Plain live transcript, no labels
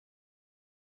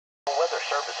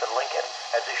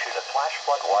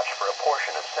flood watch for a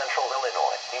portion of central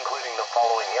Illinois, including the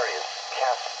following areas: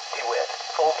 Cass, DeWitt,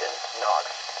 Fulton, Knox,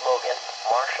 Logan,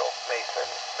 Marshall, Mason,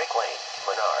 McLean,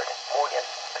 Menard, Morgan,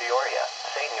 Peoria,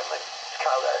 Sangamon,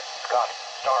 Schuyler, Scott,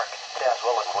 Stark,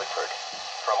 Tazewell, and Woodford.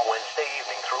 From Wednesday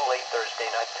evening through late Thursday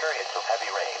night, periods of heavy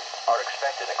rain are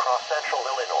expected across central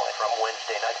Illinois from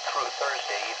Wednesday night through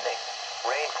Thursday evening.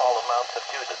 Rainfall amounts of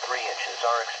 2 to 3 inches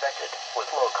are expected, with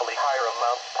locally higher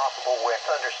amounts possible where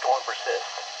thunderstorm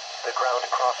persists. The ground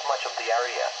across much of the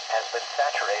area has been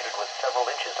saturated with several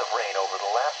inches of rain over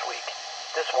the last week.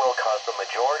 This will cause the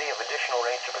majority of additional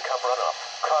rain to become runoff,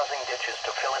 causing ditches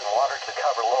to fill in water to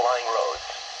cover low-lying roads.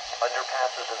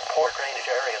 Underpasses and poor drainage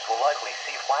areas will likely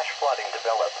see flash flooding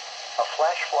develop. A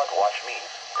flash flood watch means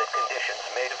that conditions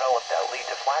may develop that lead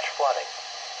to flash flooding.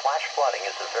 Flash flooding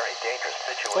is a very dangerous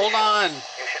situation. Hold on.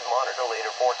 You should monitor later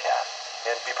forecasts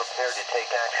and be prepared to take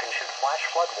action should flash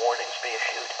flood warnings be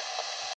issued.